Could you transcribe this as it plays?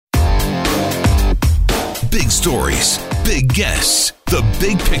stories, big guests, the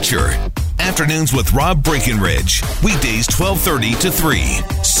big picture. Afternoons with Rob Breckenridge. Weekdays 12:30 to 3,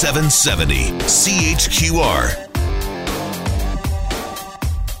 770 CHQR.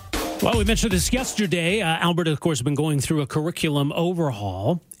 Well, we mentioned this yesterday. Alberta, of course, has been going through a curriculum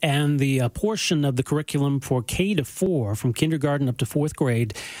overhaul, and the portion of the curriculum for K to 4, from kindergarten up to 4th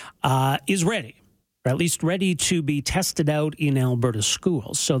grade, is ready, or at least ready to be tested out in Alberta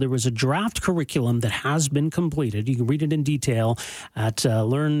schools. So there was a draft curriculum that has been completed. You can read it in detail at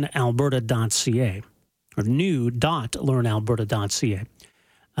learnalberta.ca, or new.learnalberta.ca.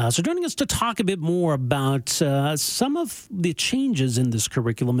 So joining us to talk a bit more about some of the changes in this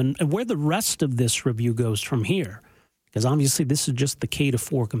curriculum and where the rest of this review goes from here, because obviously this is just the K to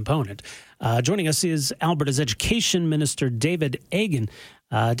 4 component. Joining us is Alberta's Education Minister, David Eggen.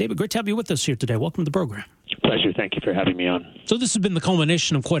 David, great to have you with us here today. Welcome to the program. Pleasure. Thank you for having me on. So this has been the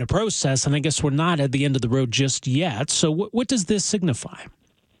culmination of quite a process, and I guess we're not at the end of the road just yet. So what does this signify?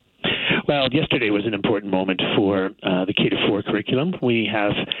 Well, yesterday was an important moment for the K-4 curriculum. We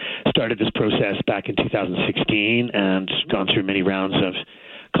have started this process back in 2016 and gone through many rounds of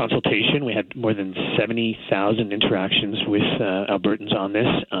consultation. We had more than 70,000 interactions with Albertans on this,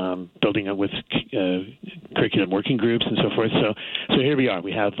 building up with curriculum working groups and so forth. So here we are.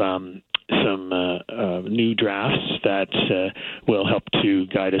 We have some new drafts that will help to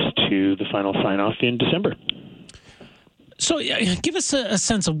guide us to the final sign-off in December. So give us a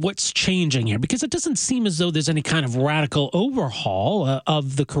sense of what's changing here, because it doesn't seem as though there's any kind of radical overhaul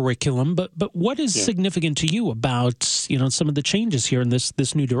of the curriculum, but what is significant to you about, some of the changes here in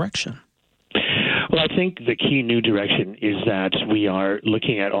this new direction? Well, I think the key new direction is that we are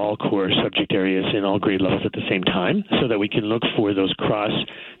looking at all core subject areas in all grade levels at the same time, so that we can look for those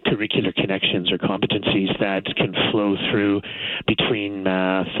cross-curricular connections or competencies that can flow through between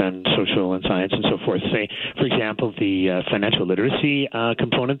math and social and science and so forth. Say, for example, the financial literacy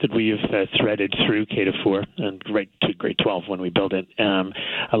component that we have threaded through K to 4 and right to grade 12 when we build it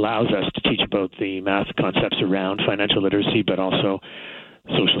allows us to teach about the math concepts around financial literacy, but also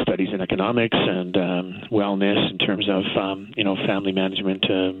social studies and economics and wellness in terms of family management,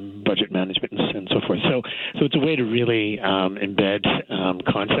 budget management, and so forth. So it's a way to really embed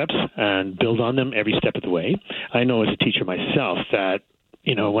concepts and build on them every step of the way. I know as a teacher myself that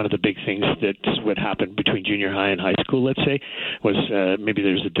one of the big things that would happen between junior high and high school, let's say, was maybe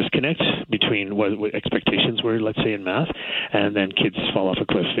there's a disconnect between what expectations were, let's say, in math, and then kids fall off a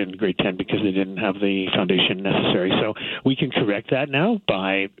cliff in grade 10 because they didn't have the foundation necessary. So we can correct that now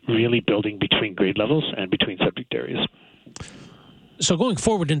by really building between grade levels and between subject areas. So going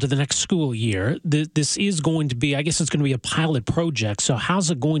forward into the next school year, this is going to be, I guess it's going to be a pilot project. So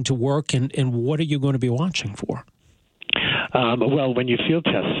how's it going to work, and what are you going to be watching for? Well, when you field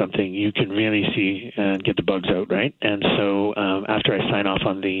test something, you can really see and get the bugs out, right? And so after I sign off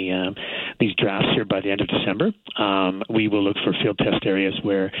on these drafts here by the end of December, we will look for field test areas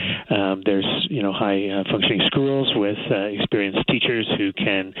where there's high functioning schools with experienced teachers who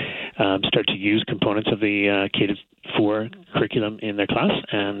can start to use components of the K-4 curriculum in their class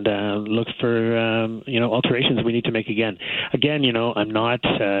and look for alterations we need to make again. Again, I'm not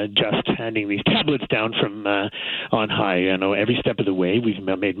just handing these tablets down from on high. Every step of the way we've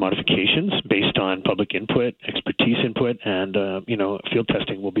made modifications based on public input, expertise input, and field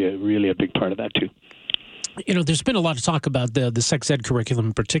testing will be really a big part of that too. There's been a lot of talk about the sex ed curriculum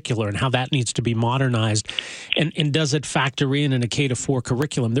in particular and how that needs to be modernized. And does it factor in a K to 4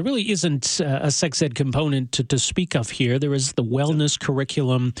 curriculum? There really isn't a sex ed component to speak of here. There is the wellness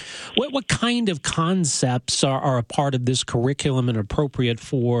curriculum. What kind of concepts are a part of this curriculum and appropriate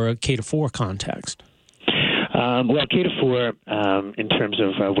for K to 4 context? Well, K to 4, in terms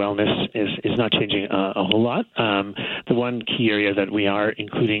of wellness, is not changing a whole lot. The one key area that we are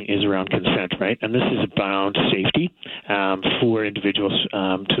including is around consent, right? And this is about safety for individuals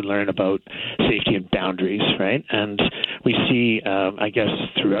to learn about safety and boundaries, right? And we see, I guess,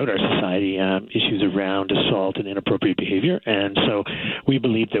 throughout our society, issues around assault and inappropriate behavior. And so we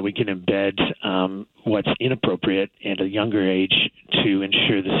believe that we can embed what's inappropriate at a younger age to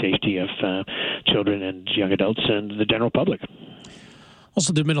ensure the safety of children and young adults and the general public.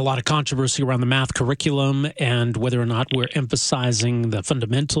 Also, there's been a lot of controversy around the math curriculum and whether or not we're emphasizing the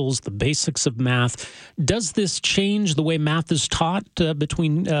fundamentals, the basics of math. Does this change the way math is taught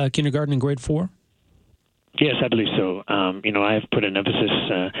between kindergarten and grade 4? Yes, I believe so. I have put an emphasis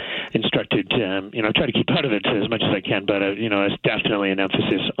instructed, try to keep out of it as much as I can, but, it's definitely an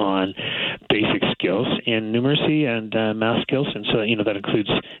emphasis on basic skills in numeracy and math skills. And so, that includes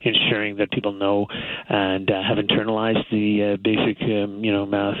ensuring that people know and have internalized the basic,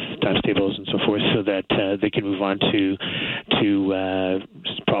 math times tables and so forth, so that they can move on to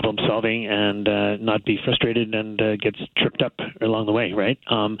problem solving and not be frustrated and get tripped up along the way, right?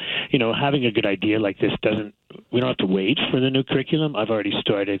 Having a good idea like this we don't have to wait for the new curriculum. I've already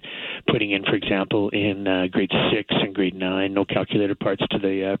started putting in, for example, in grade 6 and grade 9, no calculator parts to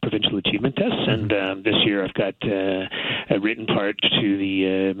the provincial achievement tests. Mm-hmm. And this year I've got a written part to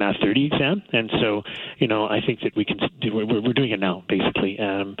the Math 30 exam. And so, I think that we're doing it now, basically.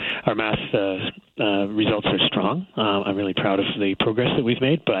 Our math results are strong. I'm really proud of the progress that we've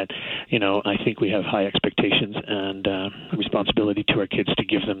made, but, I think we have high expectations and responsibility to our kids to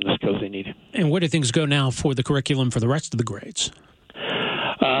give them the skills they need. And where do things go now for the curriculum for the rest of the grades?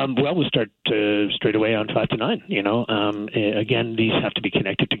 Well, we'll start straight away on 5 to 9. Again, these have to be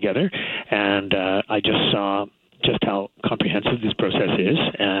connected together, and I just saw just how comprehensive this process is,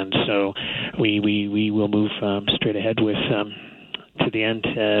 and so we will move straight ahead with to the end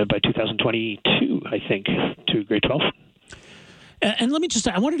by 2022, I think, to grade 12. And let me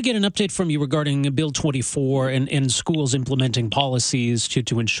I wanted to get an update from you regarding Bill 24 and schools implementing policies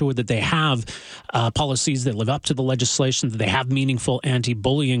to ensure that they have policies that live up to the legislation, that they have meaningful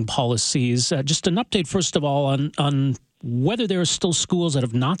anti-bullying policies. Just an update, first of all, on whether there are still schools that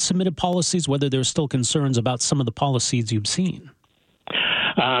have not submitted policies, whether there are still concerns about some of the policies you've seen.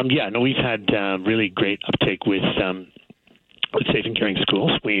 We've had really great uptake with safe and caring schools.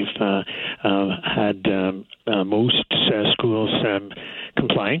 We've had most schools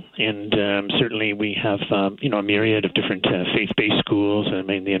complying, and certainly we have a myriad of different faith-based schools. I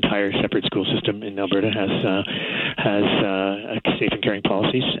mean, the entire separate school system in Alberta has safe and caring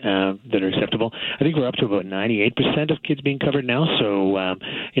policies that are acceptable. I think we're up to about 98% of kids being covered now. So I'm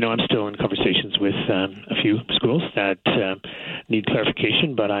still in conversations with a few schools that need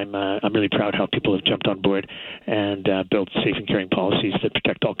clarification, but I'm really proud how people have jumped on board and built safe and caring policies that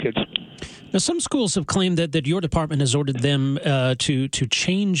protect all kids. Now, some schools have claimed that your department has ordered them to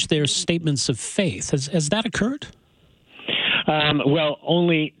change their statements of faith. Has that occurred? Well,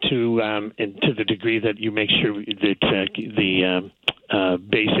 only to the degree that you make sure that the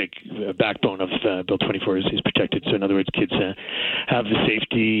basic backbone of Bill 24 is protected. So in other words, kids have the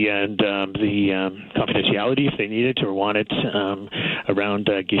safety and the confidentiality if they need it or want it around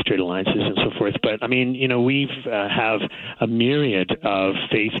gay straight alliances and so forth. But I mean, we've have a myriad of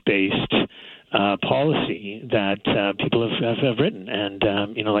faith-based policy that people have written. And,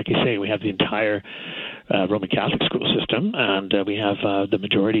 like I say, we have the entire Roman Catholic school system, and we have the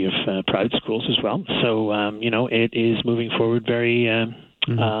majority of private schools as well. So, it is moving forward very, in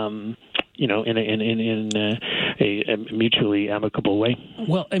a mutually amicable way.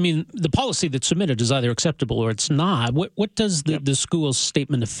 Well, I mean, the policy that's submitted is either acceptable or it's not. What does the school's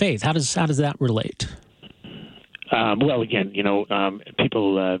statement of faith, how does that relate? Well, again,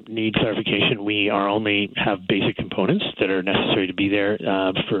 people need clarification. We only have basic components that are necessary to be there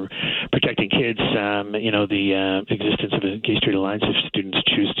for protecting kids. The existence of a gay straight alliance if students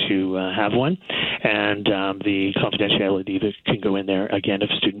choose to have one, and the confidentiality that can go in there again if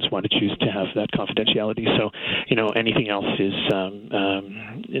students want to choose to have that confidentiality. So, anything else is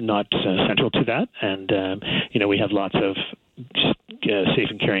not central to that, and we have lots of safe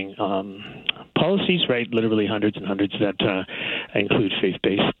and caring policies, right? Literally hundreds and hundreds that include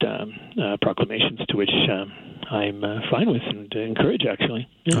faith-based proclamations, to which I'm fine with and encourage, actually.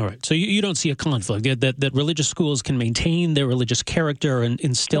 Yeah. All right. So you don't see a conflict that religious schools can maintain their religious character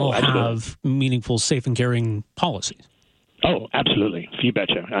and still have meaningful safe and caring policies? Oh, absolutely. You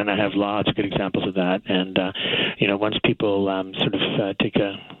betcha. And I have lots of good examples of that. And, once people sort of take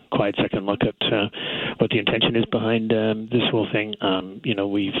a quiet second look at what the intention is behind this whole thing,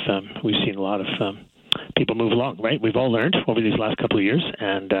 we've seen a lot of people move along, right? We've all learned over these last couple of years,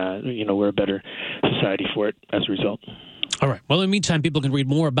 and, we're a better society for it as a result. All right. Well, in the meantime, people can read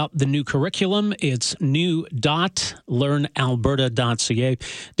more about the new curriculum. It's new.learnalberta.ca.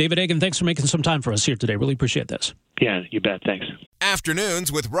 David Egan, thanks for making some time for us here today. Really appreciate this. Yeah, you bet. Thanks.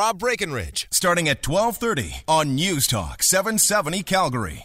 Afternoons with Rob Breckenridge, starting at 12:30 on News Talk 770 Calgary.